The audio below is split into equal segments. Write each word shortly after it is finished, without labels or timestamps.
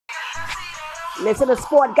Listen to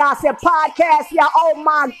Sport Gossip Podcast, y'all. Oh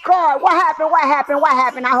my God. What happened? What happened? What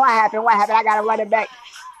happened? What happened? What happened? I gotta run it back.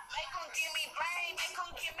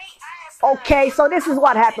 Okay, so this is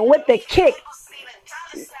what happened with the kick.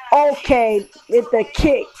 Okay, with the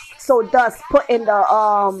kick. So thus putting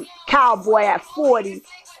the Cowboy at 40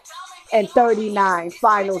 and 39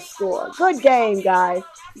 final score. Good game, guys.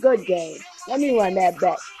 Good game. Let me run that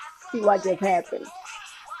back. See what just happened.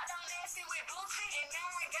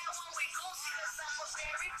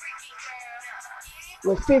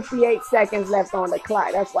 With 58 seconds left on the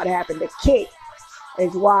clock. That's what happened. The kick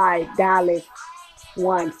is why Dallas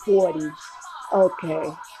won 40.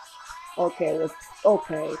 Okay. Okay,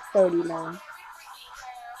 okay, 39.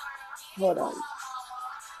 Hold on.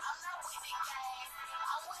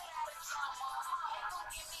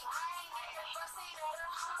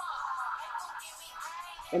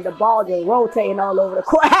 And the ball just rotating all over the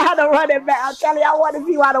court. I had to run it back. I'm telling you, I want to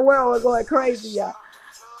see why the world was going crazy, y'all.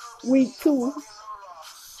 Week 2.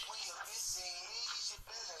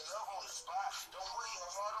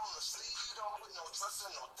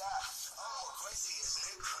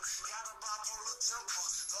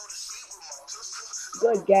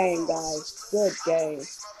 Good game, guys. Good game.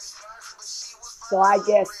 So I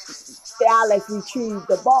guess Dallas retrieved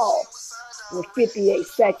the ball with 58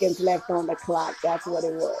 seconds left on the clock. That's what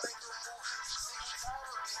it was.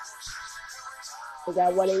 Is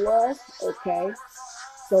that what it was? Okay.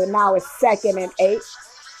 So now it's 2nd and 8.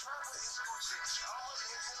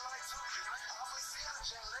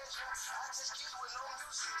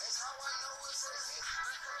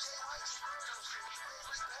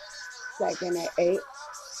 Second and 8.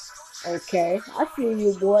 Okay. I see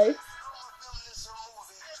you, boys.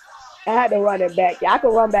 I had to run it back. Yeah, I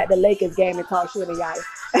could run back the Lakers game and talk shit to y'all.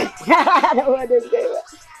 I had to run this game back.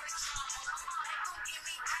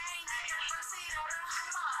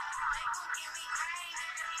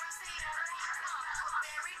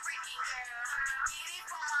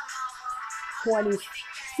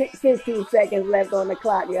 (26, 15 seconds left on the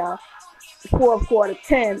clock, y'all. 4th quarter,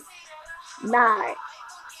 10, 9.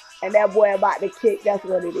 And that boy about to kick. That's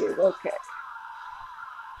what it is. Okay.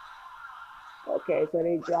 Okay, so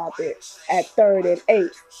they drop it at 3rd and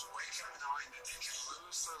 8.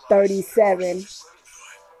 37.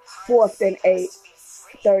 4th and 8.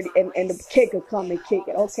 30, and the kicker come and kick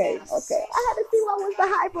it. Okay. I had to see what was the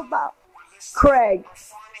hype about. Craig,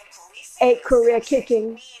 8 career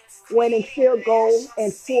kicking, winning field goal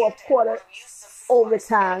in 4th quarter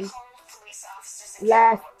overtime.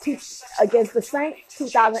 Last against the Saints,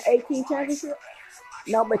 2018 championship.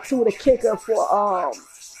 Number 2, the kicker for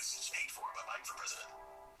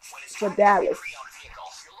Dallas.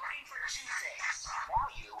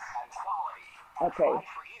 Okay.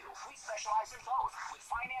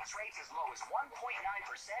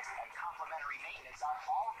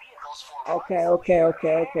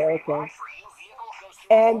 Okay.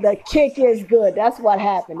 And the kick is good. That's what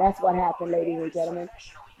happened, ladies and gentlemen.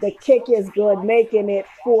 The kick is good, making it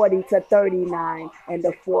 40-39 in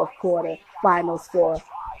the 4th quarter final score.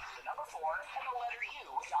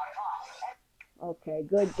 Okay,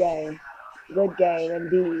 good game. Good game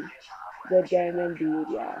indeed. Good game indeed,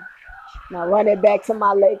 y'all. Now run it back to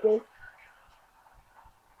my Lakers.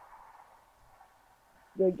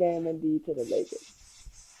 Good game indeed to the Lakers.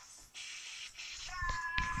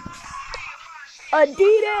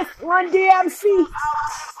 Adidas, Run DMC.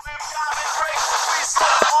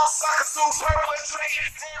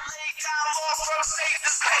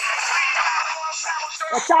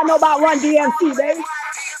 What y'all know about Run DMC, baby?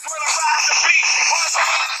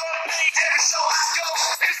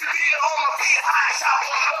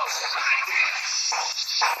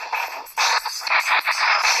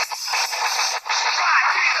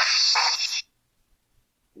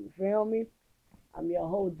 You feel me? I'm your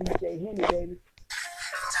whole DJ Henny, baby.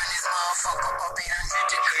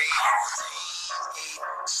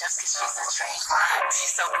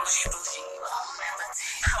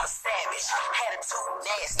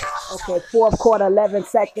 Okay, 4th quarter,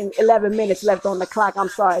 11 minutes left on the clock. I'm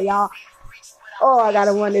sorry, y'all. Oh, I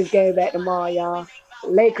gotta run this game back tomorrow, y'all.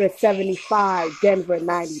 Lakers 75, Denver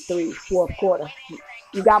 93, 4th quarter.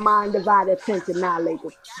 You got my undivided attention now,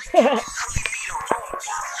 Lakers.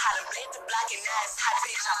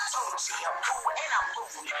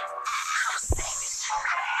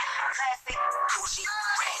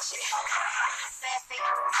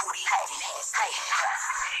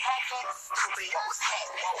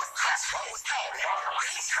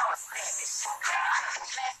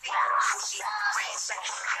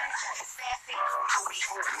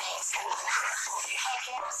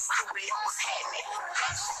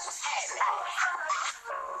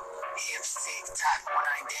 TikTok when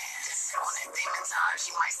I dance. On that demon time,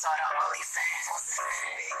 she might start out OnlyFans.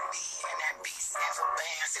 Big B and that B stand for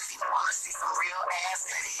bands. If you wanna see some real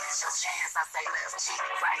ass, baby, it's your chance. I say left cheek,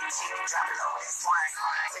 right cheek, drop it low and swing.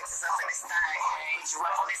 Texas up in this thing, put you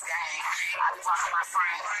up on this game. I be walking my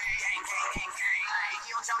friend, gang, gang, gang, gang.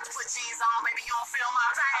 You don't jump to put jeans on, baby, you don't feel my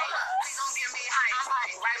pain. Please don't give me hype,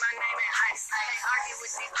 write my name in ice. I ain't argue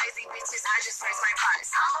with these lazy bitches, I just raise my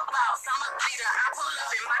price. I'm a boss, I'm a leader, I pull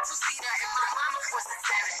up in my two-seater, and my mama was a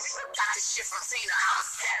savage. Got this shit from Tina, I'm a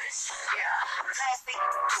savage. Yeah, classy,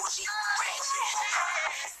 bougie, ratchet.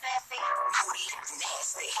 Sassy, booty,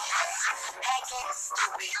 nasty. Hacking,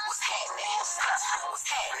 stupid, what's happening? What's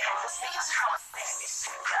happening? Bitch, I'm a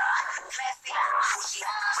savage. Yeah, classy, bougie,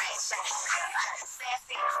 ratchet.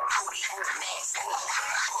 Sassy, booty, nasty.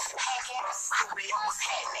 Hacking, stupid, what's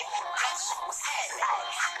happening? Bitch, what's happening?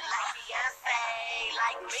 Like Beyonce,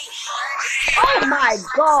 like me. Oh my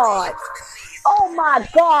God. Oh my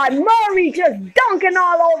God. Murray just dunking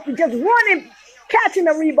all over, just running, catching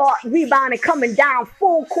the rebound and coming down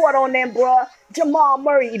full court on them, bruh. Jamal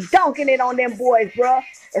Murray dunking it on them boys, bruh.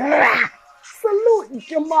 Salute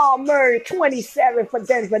Jamal Murray, 27 for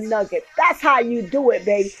Denver Nuggets. That's how you do it,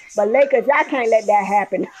 baby. But Lakers, I can't let that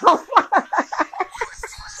happen.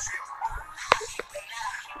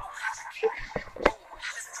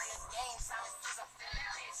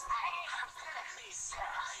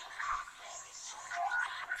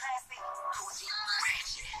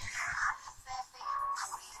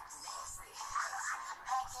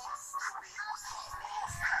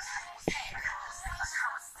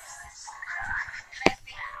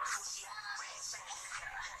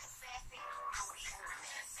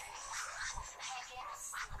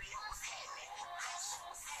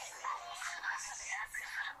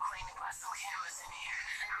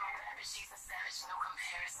 She's a savage, no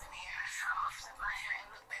comparison here. I'ma flip my hair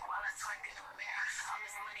and look back while I twerk in the mirror. All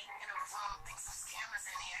this money in the room, think some scammers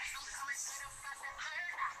in here. I'm coming straight up out that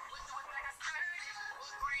bird. We'll do it like I started.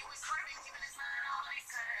 Wood grain, we swerving, keeping this line all like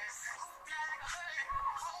curves. Fly like a bird,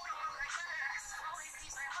 hold on like birds. Always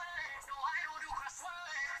keep my word, no I don't do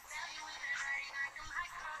crosswords. Tell you in the night, like them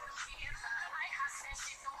high club, them kids. I hot that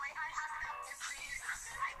shit the way I hot up this biz.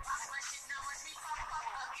 I pop my shit, now watch me pop up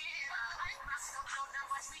again. I pop the flow, now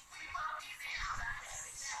watch me creep up these ends.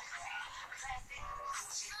 Classic,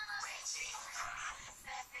 Gucci, ratchet.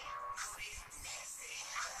 Sassy, booty, nasty.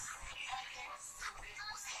 Hacking, stupid,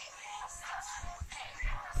 what's happening?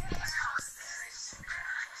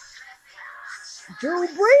 Drew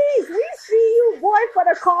Brees, we see you, boy, for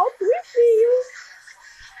the Colts. We see you.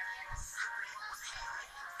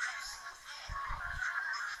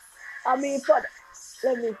 I mean, for the,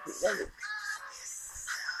 let me see.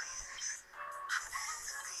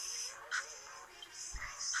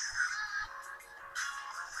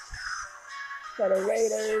 For the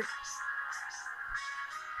Raiders.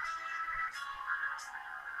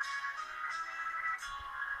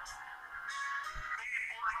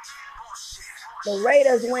 The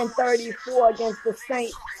Raiders win 34 against the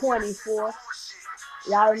Saints 24.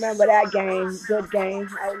 Y'all remember that game? Good game.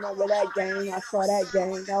 I remember that game. I saw that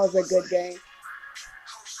game. That was a good game.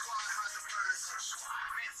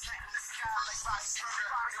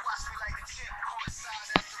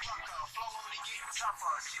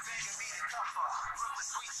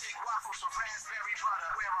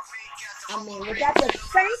 I mean, was that the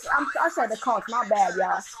Saints? I said the Colts. My bad,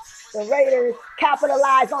 y'all. The Raiders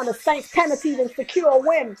capitalized on the Saints' penalties and secure a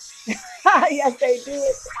win. Yes, they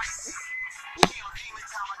did.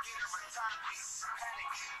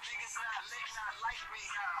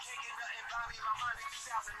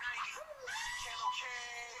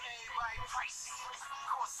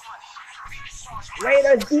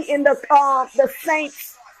 Raiders beating the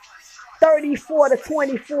Saints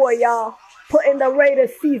 34-24, y'all. Putting the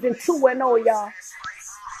Raiders season 2-0, y'all.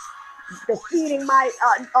 Defeating my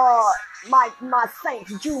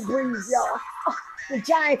Saints, Drew Brees, y'all. The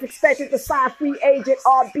Giants expected to sign free agent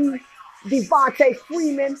RB Devontae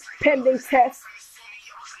Freeman pending test.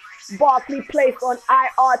 Barkley placed on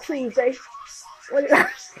IR Tuesday.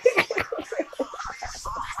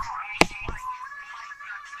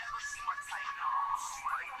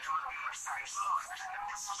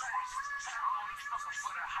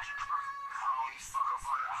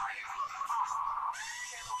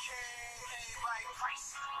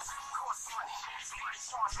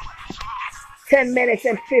 10 minutes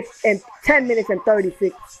and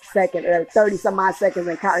 36 seconds, 30 some odd seconds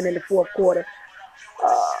and counting in the fourth quarter.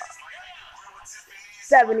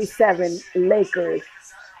 77 Lakers,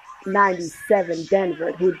 97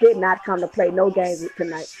 Denver, who did not come to play no games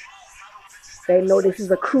tonight. They know this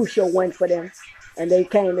is a crucial win for them. And they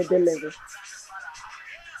came to deliver.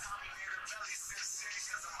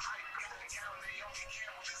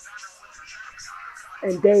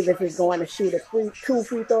 And Davis is going to shoot two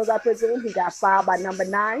free throws, I presume. He got fouled by number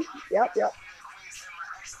 9. Yep.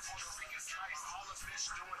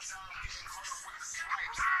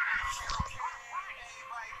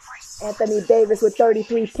 Anthony Davis with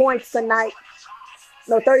 33 points tonight.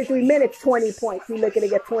 No, 33 minutes, 20 points. He's looking to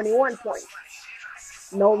get 21 points.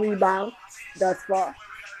 No rebound thus far.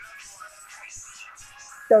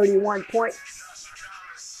 31 points.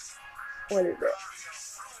 What is it?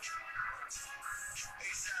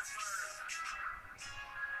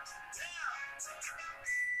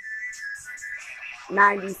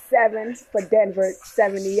 $97 for Denver,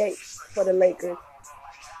 78 for the Lakers.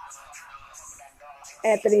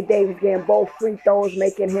 Anthony Davis getting both free throws,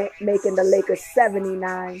 making the Lakers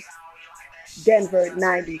 79, Denver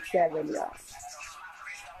 97, y'all.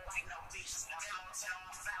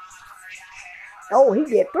 Oh, he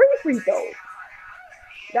get 3 free throws. Is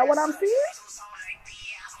that what I'm seeing?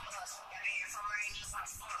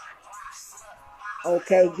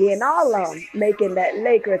 Okay, getting all of them, making that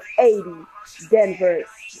Lakers 80, Denver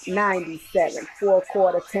 97. 4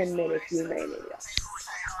 quarter, 10 minutes remaining, y'all.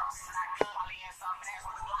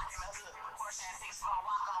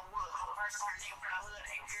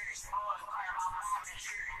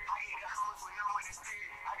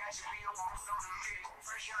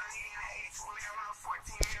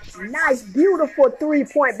 Nice, beautiful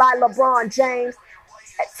 3-point by LeBron James.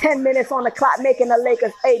 At 10 minutes on the clock, making the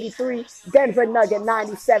Lakers 83, Denver Nugget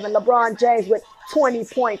 97. LeBron James with 20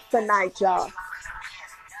 points tonight, y'all.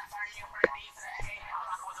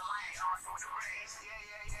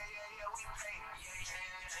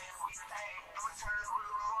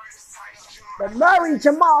 But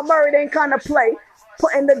Jamal Murray ain't gonna play,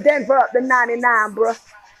 putting the Denver up to 99, bro.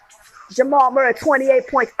 Jamal Murray, 28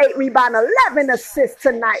 points, 8 rebounds, 11 assists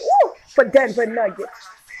tonight. Woo! For Denver Nuggets.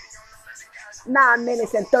 9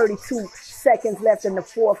 minutes and 32 seconds left in the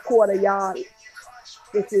 4th quarter, y'all.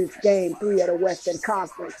 This is game 3 of the Western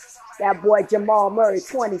Conference. That boy Jamal Murray,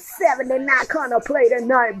 27, they're not gonna play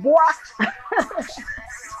tonight, boy.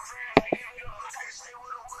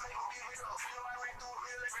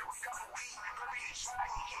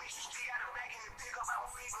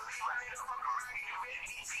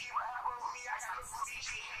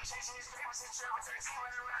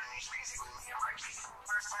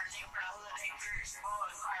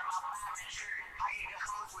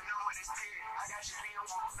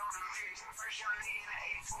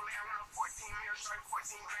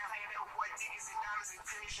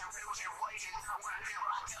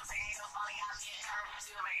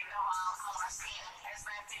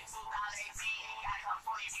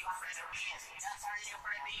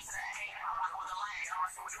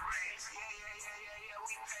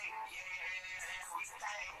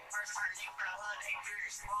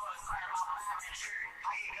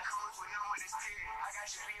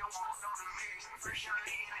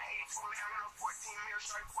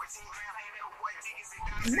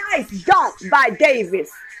 Nice dunk by Davis.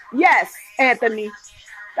 Yes, Anthony.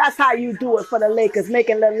 That's how you do it for the Lakers,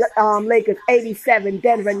 making the Lakers 87,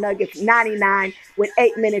 Denver Nuggets 99 with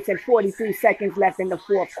 8 minutes and 43 seconds left in the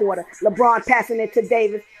 4th quarter. LeBron passing it to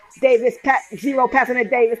Davis. Zero passing to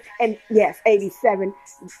Davis. And yes, 87.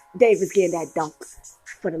 Davis getting that dunk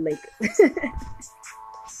for the Lakers.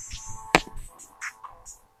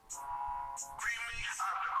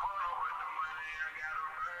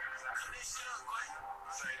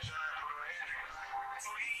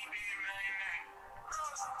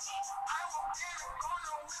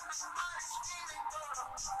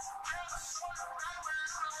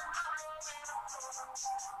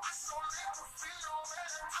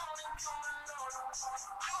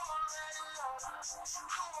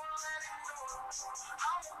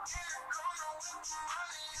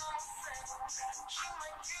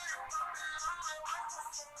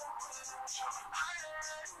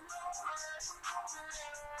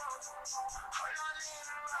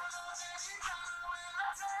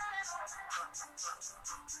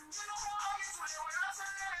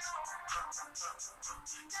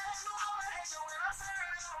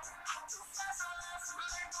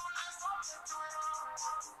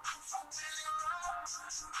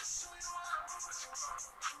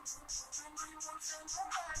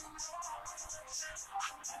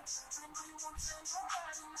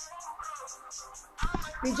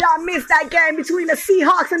 Did y'all miss that game between the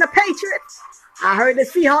Seahawks and the Patriots? I heard the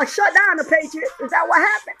Seahawks shut down the Patriots. Is that what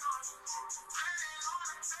happened?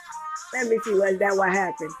 Let me see. Was that what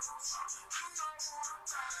happened?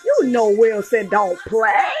 You know Wilson don't play.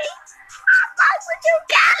 I fuck with you,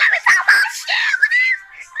 girl. Let me talk about shit.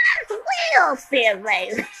 Wilson,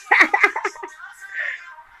 baby.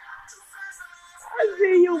 I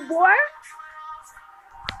see you, boy.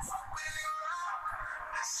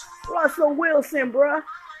 Russell Wilson, bruh.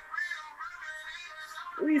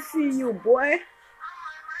 We see you, boy.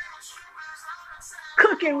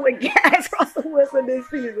 Cooking with gas, Russell Wilson this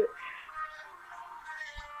season.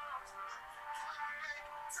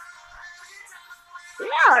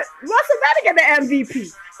 Yeah, Russell better get the MVP.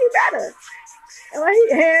 He better.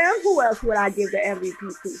 Him. Who else would I give the MVP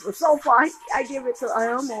to? But so far, I give it to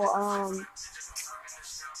him. Or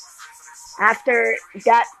after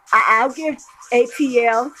that, I'll give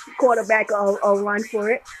ATL quarterback a run for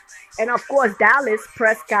it. And of course, Dallas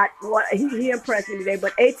Prescott. Well, he impressed me today.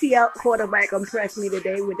 But ATL quarterback impressed me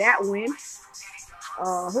today with that win.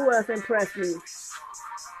 Who else impressed me?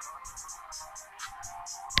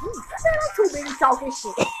 I'm too busy talking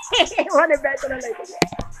shit. Running back to the Lakers.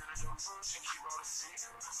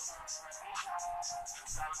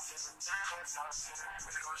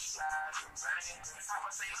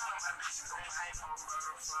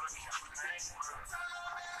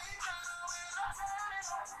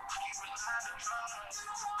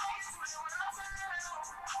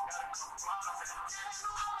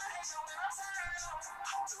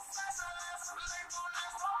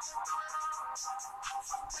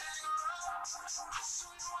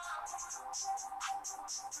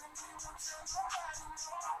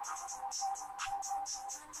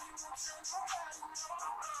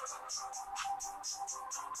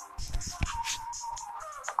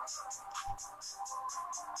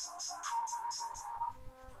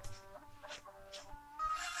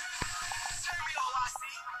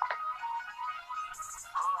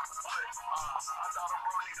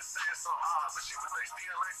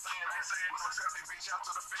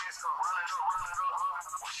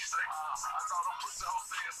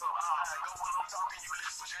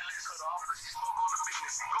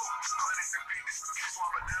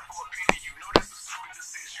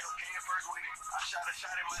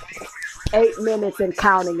 Eight minutes and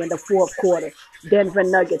counting in the fourth quarter. Denver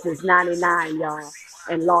Nuggets is 99, y'all.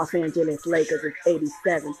 And Los Angeles Lakers is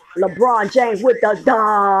 87. LeBron James with the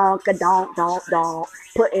donk,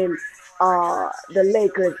 putting the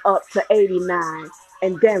Lakers up to 89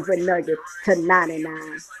 and Denver Nuggets to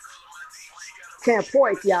 99. 10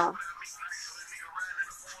 points, y'all.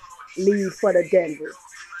 Lead for the Denver.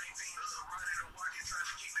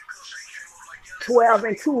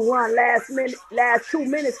 12-2 run last 2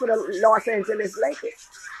 minutes for the Los Angeles Lakers.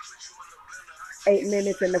 8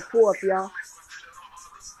 minutes in the fourth, y'all.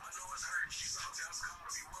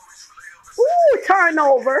 Ooh,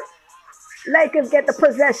 turnover. Lakers get the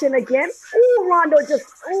possession again. Ooh, Rondo just,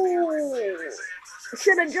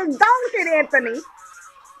 should have just dunked it, Anthony.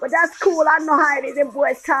 But that's cool. I know how it is. Them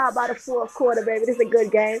boys tired by the fourth quarter, baby. This is a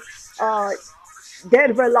good game.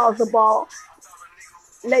 Denver lost the ball.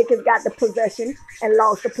 Lakers got the possession and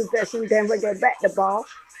lost the possession. Denver get back the ball.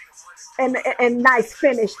 And nice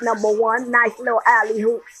finish, number one. Nice little alley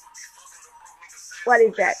hoop. What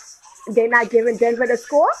is that? They're not giving Denver the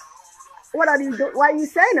score? What are you doing? What are you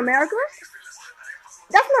saying, America?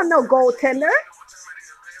 That's not no goaltender.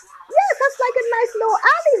 Yes, that's like a nice little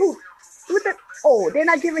alley hoop. With the, they're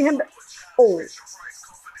not giving him the,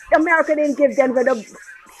 America didn't give Denver the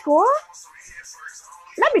score?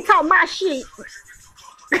 Let me talk my shit.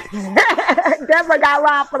 Denver got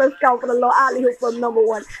robbed for the score for the little alley hoop from number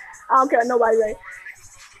one. I don't care what nobody say.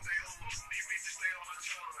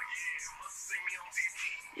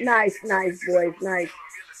 Nice, boys, nice.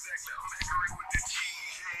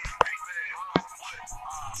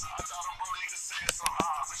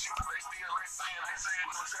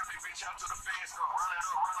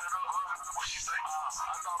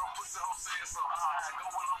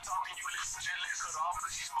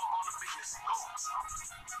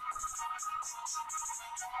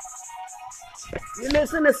 You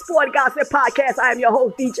listen to Sport Gossip Podcast. I am your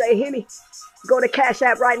host, DJ Henny. Go to Cash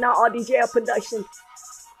App right now, RDJL Productions.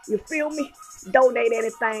 You feel me? Donate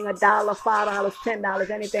anything, $1, $5, $10.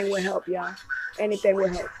 Anything will help, y'all. Anything will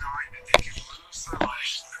help.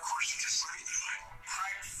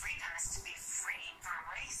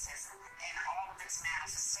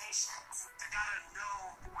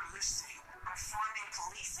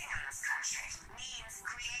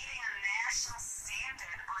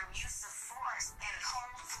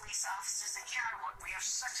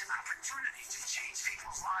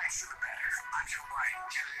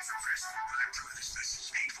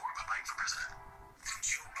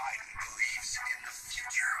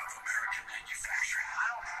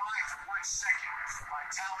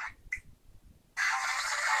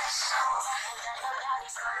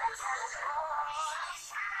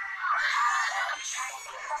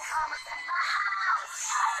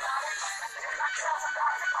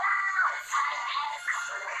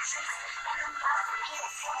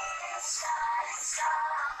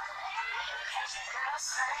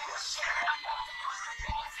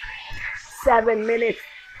 Seven minutes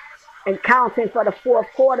and counting for the fourth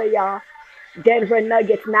quarter, y'all. Denver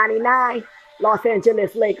Nuggets 99, Los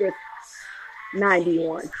Angeles Lakers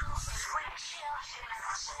 91.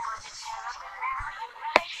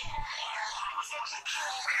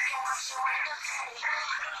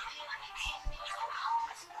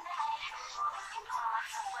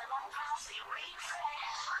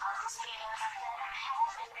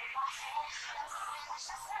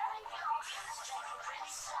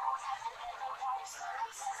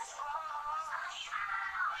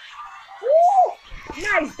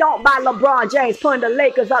 Nice dunk by LeBron James, putting the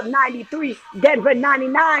Lakers up 93, Denver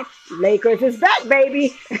 99. Lakers is back,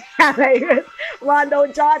 baby. Lakers. Rondo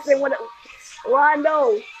Johnson with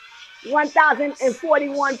Rondo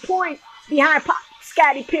 1,041 points behind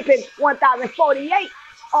Scottie Pippen 1,048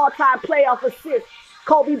 all-time playoff assists.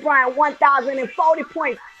 Kobe Bryant 1,040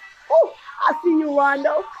 points. Ooh, I see you,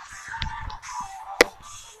 Rondo.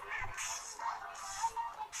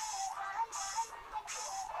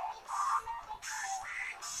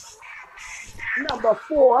 Number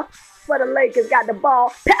 4 for the Lakers got the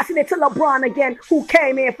ball, passing it to LeBron again, who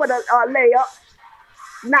came in for the layup.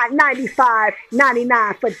 Not 95,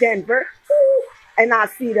 99 for Denver. Ooh. And I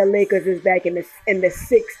see the Lakers is back in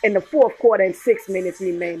the fourth quarter and 6 minutes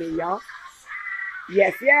remaining, y'all.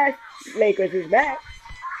 Yes, yes, Lakers is back.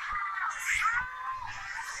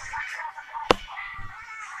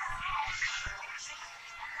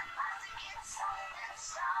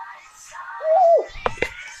 Ooh.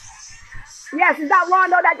 Yes, is that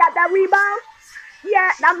Rondo that got that rebound?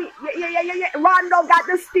 Yeah, yeah. Rondo got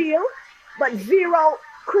the steal, but Zero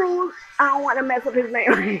Cruz, I don't want to mess up his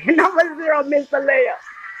name. Number 0 missed the layup.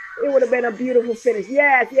 It would have been a beautiful finish.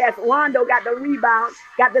 Yes. Rondo got the rebound,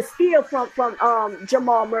 got the steal from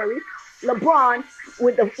Jamal Murray. LeBron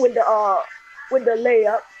with the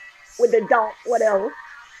layup, with the dunk, whatever.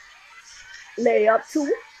 Layup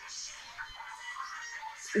too.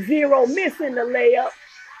 Zero missing the layup,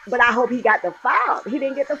 but I hope he got the foul. He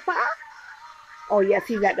didn't get the foul? Oh yes,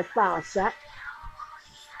 he got the foul shot.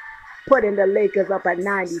 Putting the Lakers up at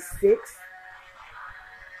 96.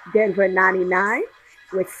 Denver 99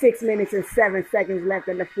 with 6 minutes and 7 seconds left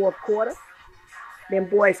in the fourth quarter. Them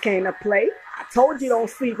boys came to play. I told you don't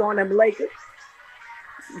sleep on them Lakers.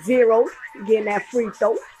 Zero getting that free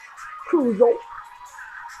throw. Cruzo.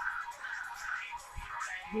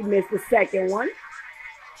 He missed the second one.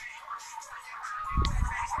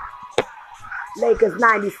 Lakers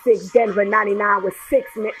 96, Denver 99 with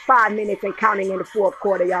 5 minutes and counting in the fourth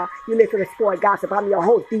quarter, y'all. You listen to Sport Gossip. I'm your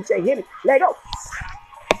host, DJ Henry. Let go.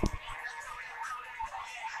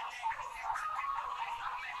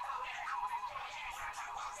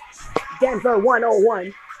 Denver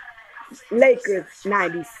 101, Lakers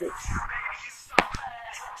 96.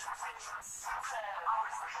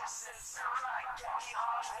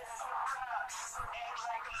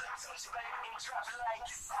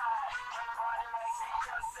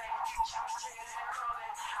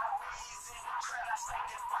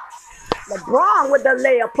 LeBron with the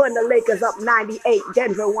layup, putting the Lakers up 98.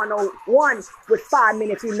 Denver 101 with 5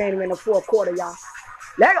 minutes remaining in the fourth quarter, y'all.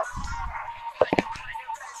 Let go.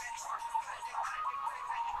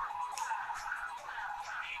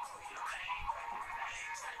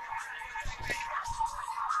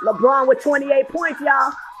 LeBron with 28 points,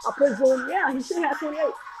 y'all. I presume, yeah, he should have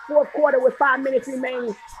 28. Fourth quarter with 5 minutes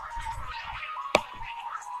remaining.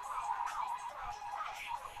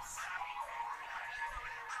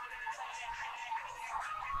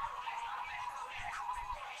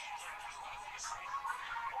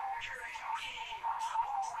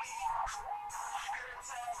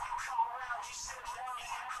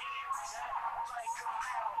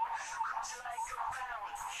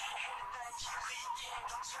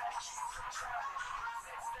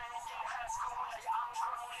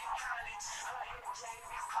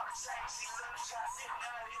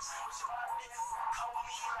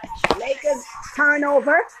 Lakers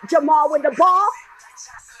turnover. Jamal with the ball.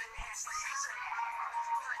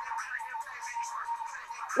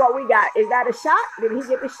 What we got? Is that a shot? Did he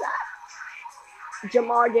get the shot?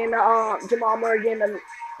 Jamal Murray getting the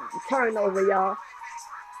turnover, y'all.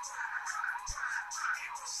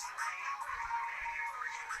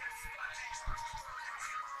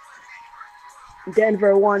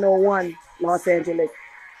 Denver 101, Los Angeles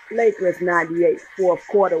Lakers 98, fourth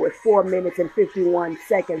quarter with 4 minutes and 51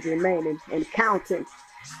 seconds remaining and counting.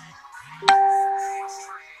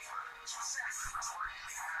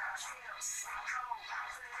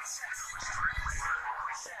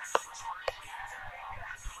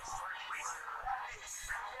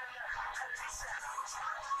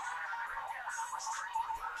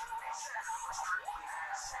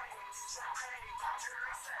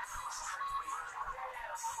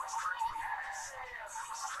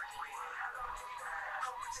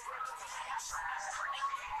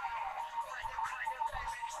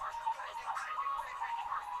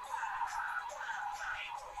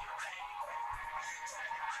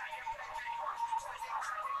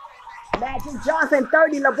 Magic Johnson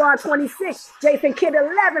 30, LeBron 26, Jason Kidd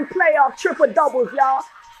 11 playoff triple doubles, y'all.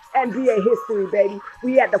 NBA history, baby.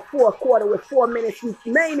 We at the fourth quarter with 4 minutes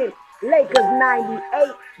remaining. Lakers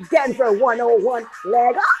 98, Denver 101.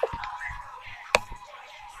 Leg off.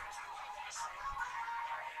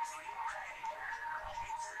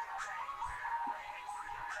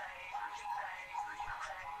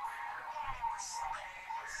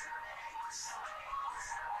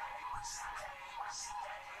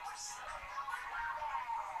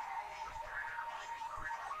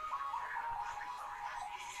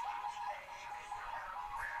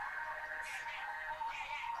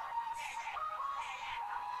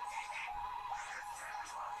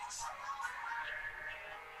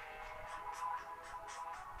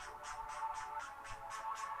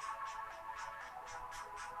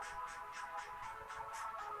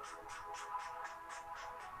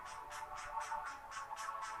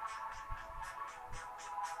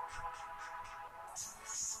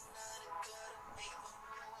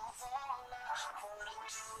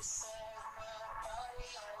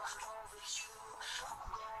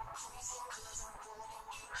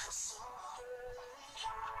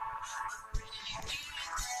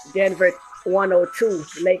 Denver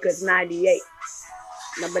 102, Lakers 98.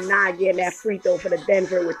 Number 9 getting that free throw for the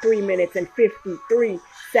Denver with 3 minutes and 53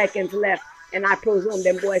 seconds left. And I presume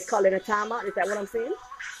them boys calling a timeout. Is that what I'm saying?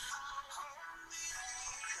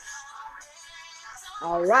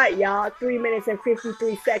 All right, y'all. 3 minutes and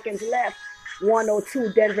 53 seconds left.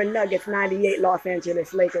 102 Denver Nuggets, 98 Los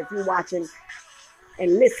Angeles Lakers. You watching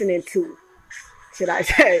and listening to, should I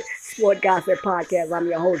say, Sport Gossip Podcast. I'm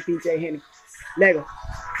your host, DJ Henny. Lego.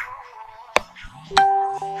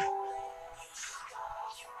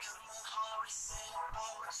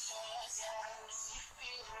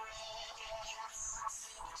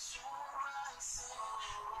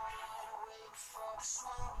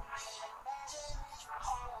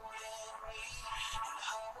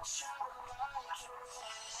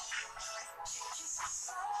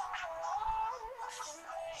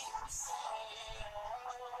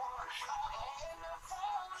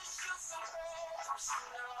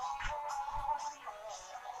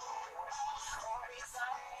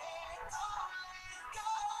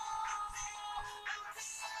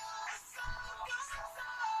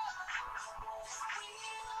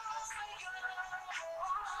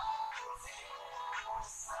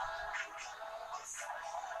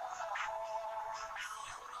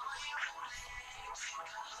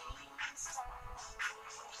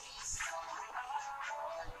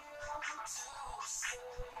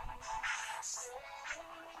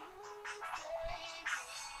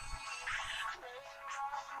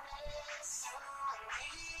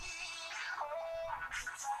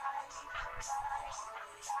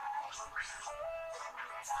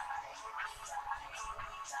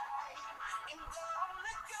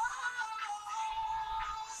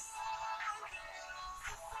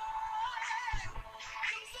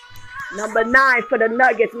 Number 9 for the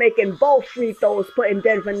Nuggets, making both free throws, putting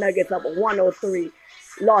Denver Nuggets up 103.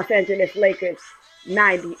 Los Angeles Lakers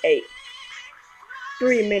 98.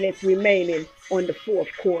 3 minutes remaining on the fourth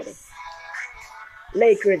quarter.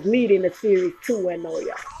 Lakers leading the series 2-0,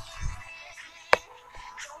 y'all.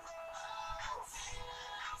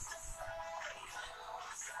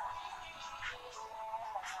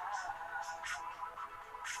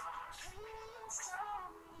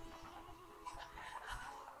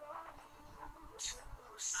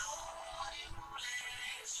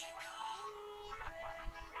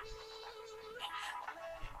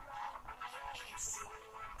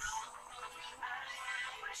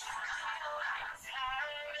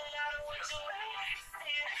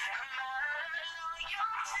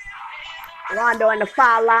 Rondo in the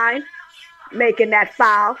foul line, making that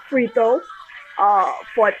foul free throw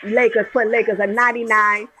for Lakers, put Lakers at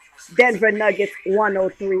 99, Denver Nuggets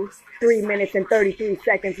 103. 3 minutes and 33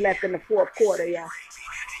 seconds left in the fourth quarter, y'all.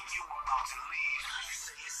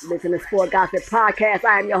 Listen to Sport Gossip Podcast.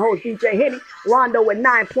 I am your host, DJ Henny. Rondo with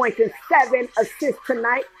 9 points and 7 assists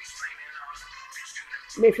tonight.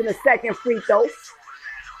 Missing a second free throw.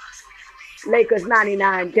 Lakers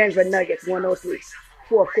 99, Denver Nuggets 103.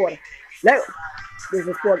 Fourth quarter. Let's go. This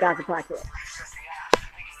is Sport Gossip Podcast.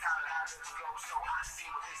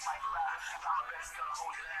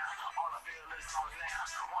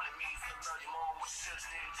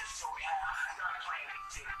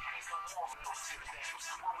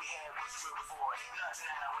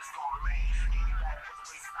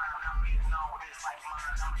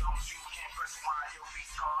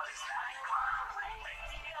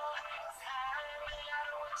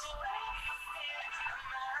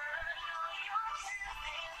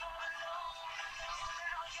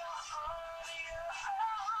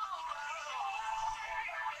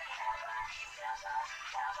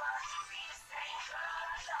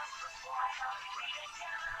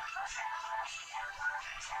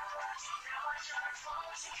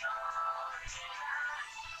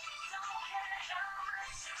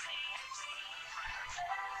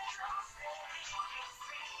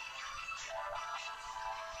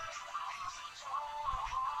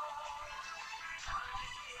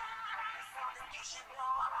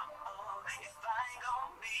 If I ain't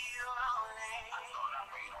gonna be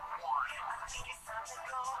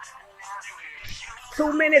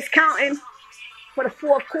rolling, 2 minutes counting for the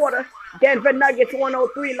fourth quarter. Denver Nuggets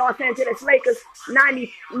 103, Los Angeles Lakers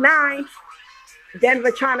 99.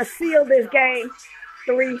 Denver trying to seal this game.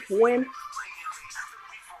 3 win.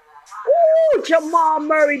 Ooh, Jamal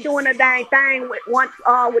Murray doing a dang thing with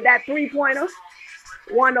with that 3-pointer.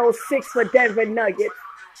 106 for Denver Nuggets.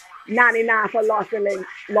 99 for Los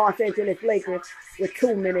Angeles Lakers with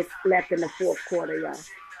 2 minutes left in the fourth quarter, y'all.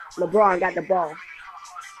 LeBron got the ball.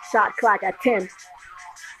 Shot clock at 10.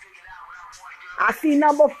 I see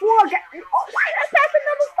number 4. Oh, why that's passing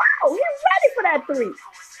number 5? He's ready for that 3.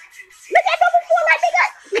 Look at number 4 like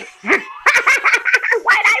nigga.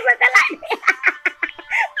 White Eye with the light.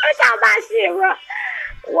 I'm talking about shit, bro.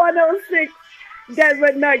 106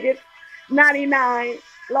 Denver Nuggets. 99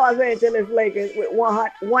 Los Angeles Lakers with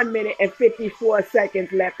 1 minute and 54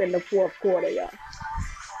 seconds left in the fourth quarter, y'all.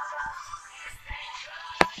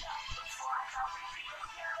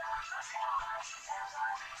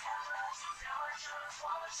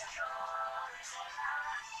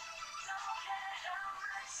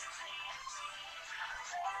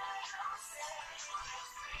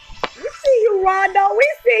 We see you, Rondo. We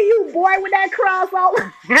see you, boy, with that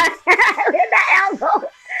crossover. Hit that elbow.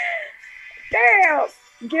 Damn.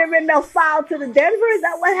 Giving the foul to the Denver. Is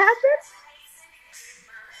that what happened?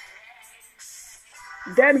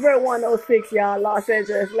 Denver 106, y'all. Los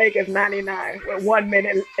Angeles Lakers 99 with 1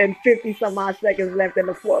 minute and 50 some odd seconds left in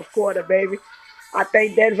the fourth quarter, baby. I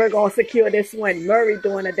think Denver gonna secure this win. Murray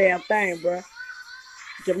doing a damn thing, bro.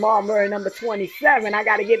 Jamal Murray, number 27. I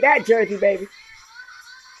gotta get that jersey, baby.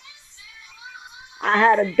 I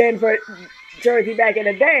had a Denver jersey back in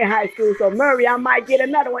the day in high school, so Murray, I might get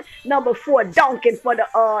another one. Number 4, Duncan for the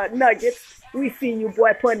Nuggets. We see you,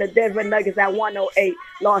 boy, putting the Denver Nuggets at 108.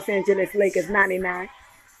 Los Angeles Lakers 99.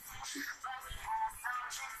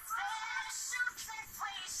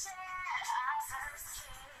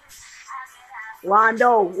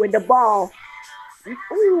 Rondo with the ball.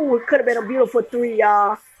 Ooh, it could have been a beautiful 3,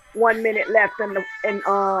 y'all. 1 minute left in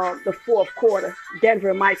the fourth quarter.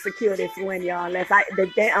 Denver might secure this win, y'all. Unless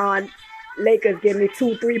the Lakers give me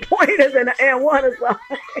 2 3-pointers and one or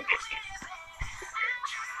something.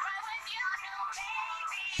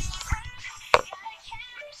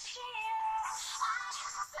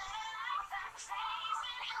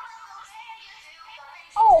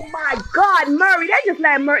 Oh my God, Murray. They just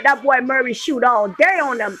let that boy Murray shoot all day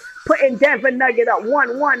on them. Putting Denver Nuggets up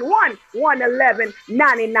 1-1-1,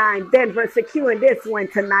 111-99. Denver securing this win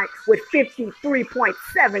tonight with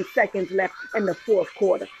 53.7 seconds left in the fourth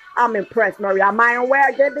quarter. I'm impressed, Murray. I might as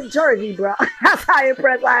well get the jersey, bro. That's how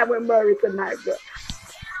impressed I am with Murray tonight, bro.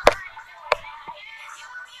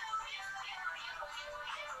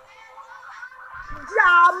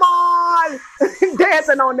 Come on!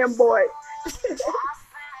 Dancing on them boys.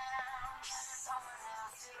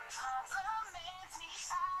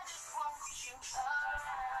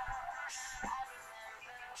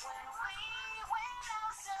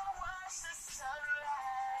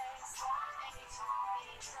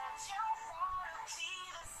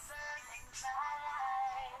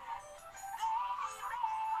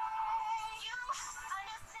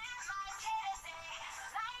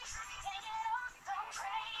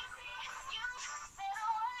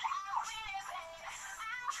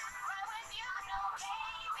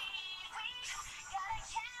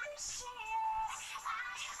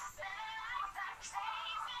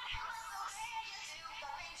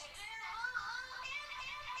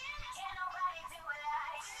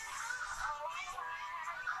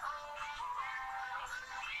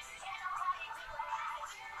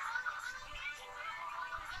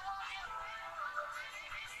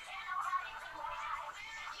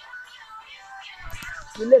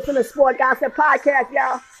 You listen to Sport Gossip Podcast,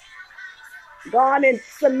 y'all. Go on and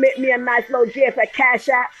submit me a nice little gift at Cash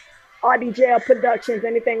App, RDJL Productions.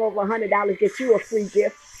 Anything over $100 gets you a free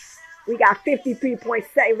gift. We got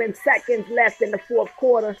 53.7 seconds left in the fourth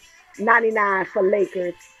quarter. 99 for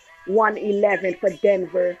Lakers, 111 for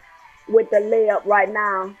Denver. With the layup right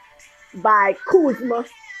now by Kuzma,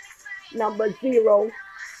 number 0,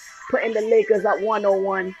 putting the Lakers up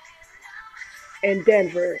 101. And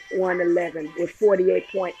Denver 111 with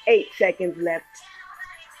 48.8 seconds left.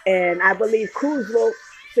 And I believe Kuzma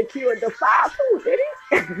secured the foul too, did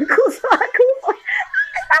he? Kuzma.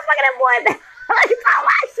 Stop fucking that boy. He talking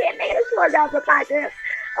about shit, nigga. This boy got the podcast.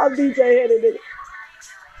 I'm DJ Henny, nigga.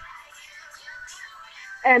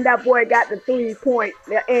 And that boy got the 3-point,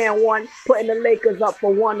 the and one, putting the Lakers up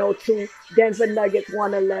for 102. Denver Nuggets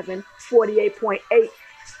 111, 48.8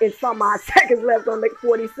 in some odd seconds left on the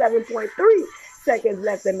 47.3 seconds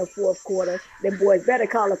left in the fourth quarter. Them boys better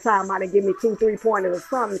call a timeout and give me 2 3-pointers or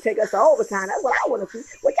something to take us to overtime. That's what I want to see.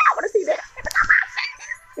 What y'all want to see?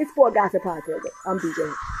 It's Sport Gossip Podcast. I'm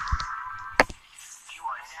DJ.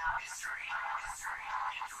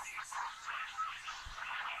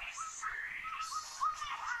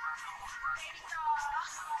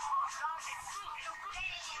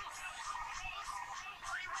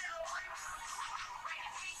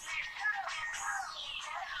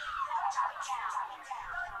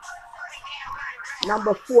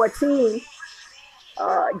 Number 14,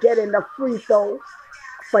 getting the free throw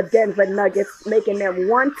for Denver Nuggets, making them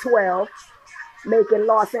 112, making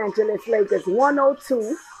Los Angeles Lakers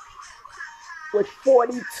 102 with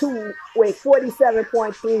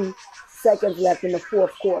 47.3 seconds left in the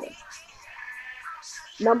fourth quarter.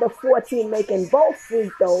 Number 14 making both free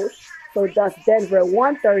throws, so thus Denver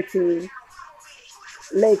 113,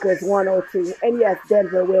 Lakers 102, and yes,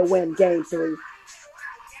 Denver will win Game 3.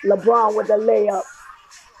 LeBron with a layup,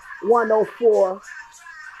 104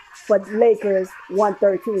 for Lakers,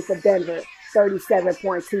 113 for Denver,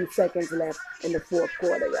 37.2 seconds left in the fourth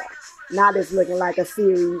quarter, y'all. Now this looking like a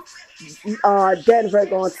series. Denver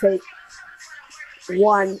gonna take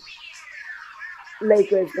 1,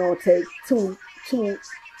 Lakers gonna take 2. You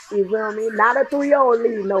feel me? Not a 3-0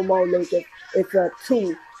 lead no more, Lakers. It's a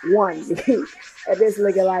 2-1. And this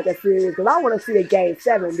looking like a series, because I want to see a Game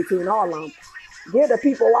 7 between all of them. Give the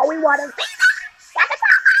people what we want to see.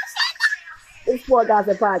 It's Sport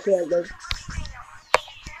Gossip Podcast, baby.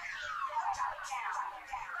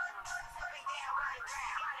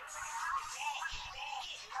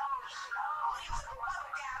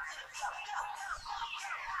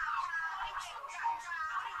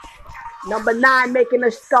 Number 9 making a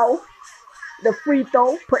score. The free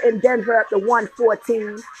throw, putting Denver up to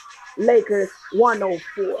 114. Lakers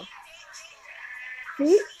 104.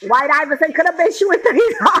 See, White Iverson could have been shooting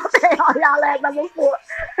threes all day on y'all at number 4.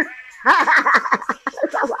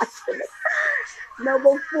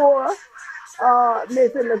 Number 4,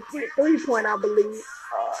 missing the 3-point, I believe.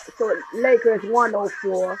 So Lakers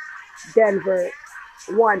 104, Denver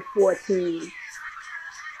 114.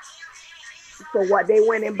 So what, they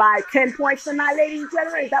winning by 10 points tonight, ladies and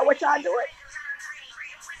gentlemen? Is that what y'all doing?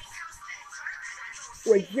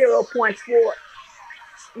 With 0.4.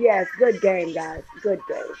 Yes, good game, guys. Good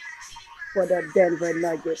game for the Denver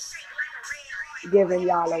Nuggets. Giving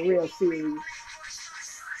y'all a real series.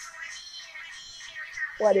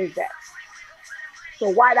 What is that?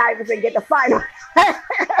 So White Iverson get the final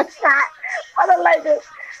shot for the Lakers,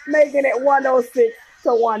 making it 106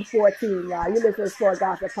 to 114, y'all. You listen to Sport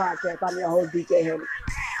Gossip Podcast. I'm your host, DJ Henny.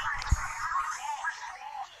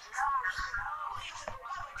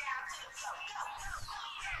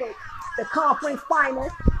 So the conference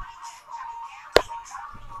finals,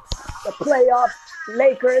 the playoffs,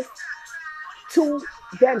 Lakers 2,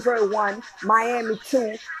 Denver 1, Miami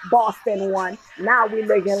 2, Boston 1. Now we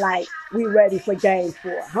looking like we ready for Game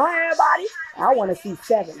 4. Huh, everybody? I want to see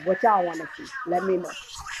 7. What y'all want to see? Let me know.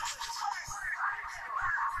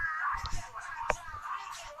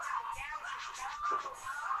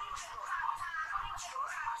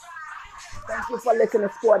 Thank you for listening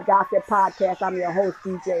to Sport Gossip Podcast. I'm your host,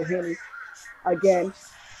 DJ Henny. Again,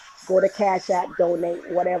 go to Cash App,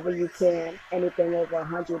 donate whatever you can. Anything over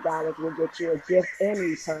 $100 will get you a gift in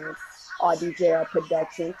return. RDJL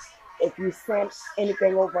Productions. If you send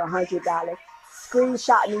anything over $100,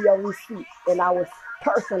 screenshot me your receipt, and I will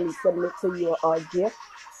personally submit to you a gift.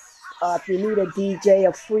 If you need a DJ,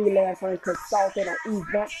 a freelancer, a consultant, an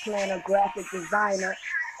event planner, graphic designer,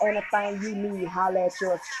 anything you need, holla at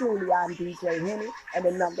yours truly. I'm DJ Henny, and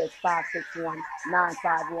the number is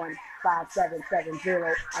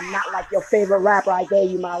 561-951-5770. I'm not like your favorite rapper. I gave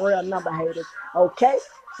you my real number, haters. Okay?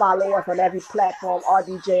 Follow us on every platform.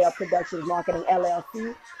 RDJL Productions Marketing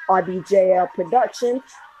LLC, RDJL Productions,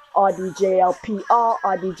 RDJL PR,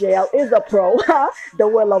 RDJL is a pro. The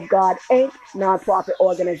Will of God Inc., nonprofit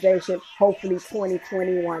organization. Hopefully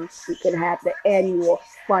 2021, we can have the annual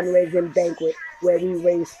fundraising banquet where we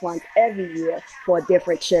raise funds every year for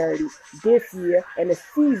different charities. This year, in the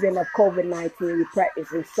season of COVID-19, we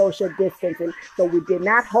practicing social distancing, so we did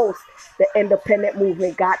not host the Independent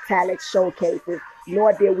Movement Got Talent showcases,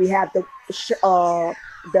 nor did we have the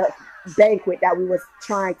banquet that we was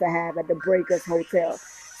trying to have at the Breakers Hotel.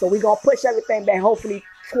 So we're going to push everything back, hopefully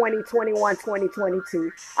 2021,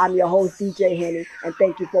 2022. I'm your host, DJ Henny, and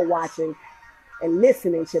thank you for watching and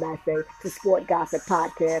listening, should I say, to Sport Gossip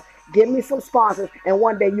Podcast. Give me some sponsors, and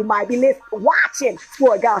one day you might be watching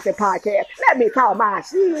Sport Gossip Podcast. Let me talk my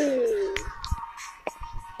shit.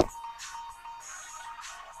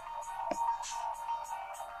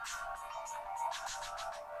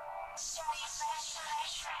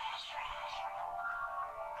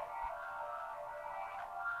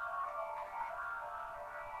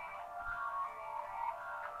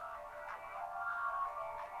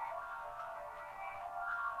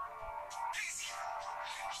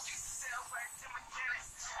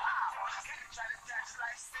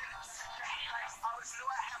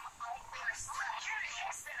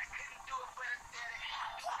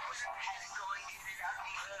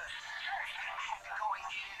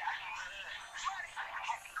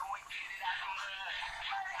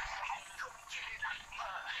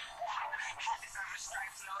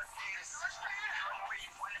 Stripes, no Adidas.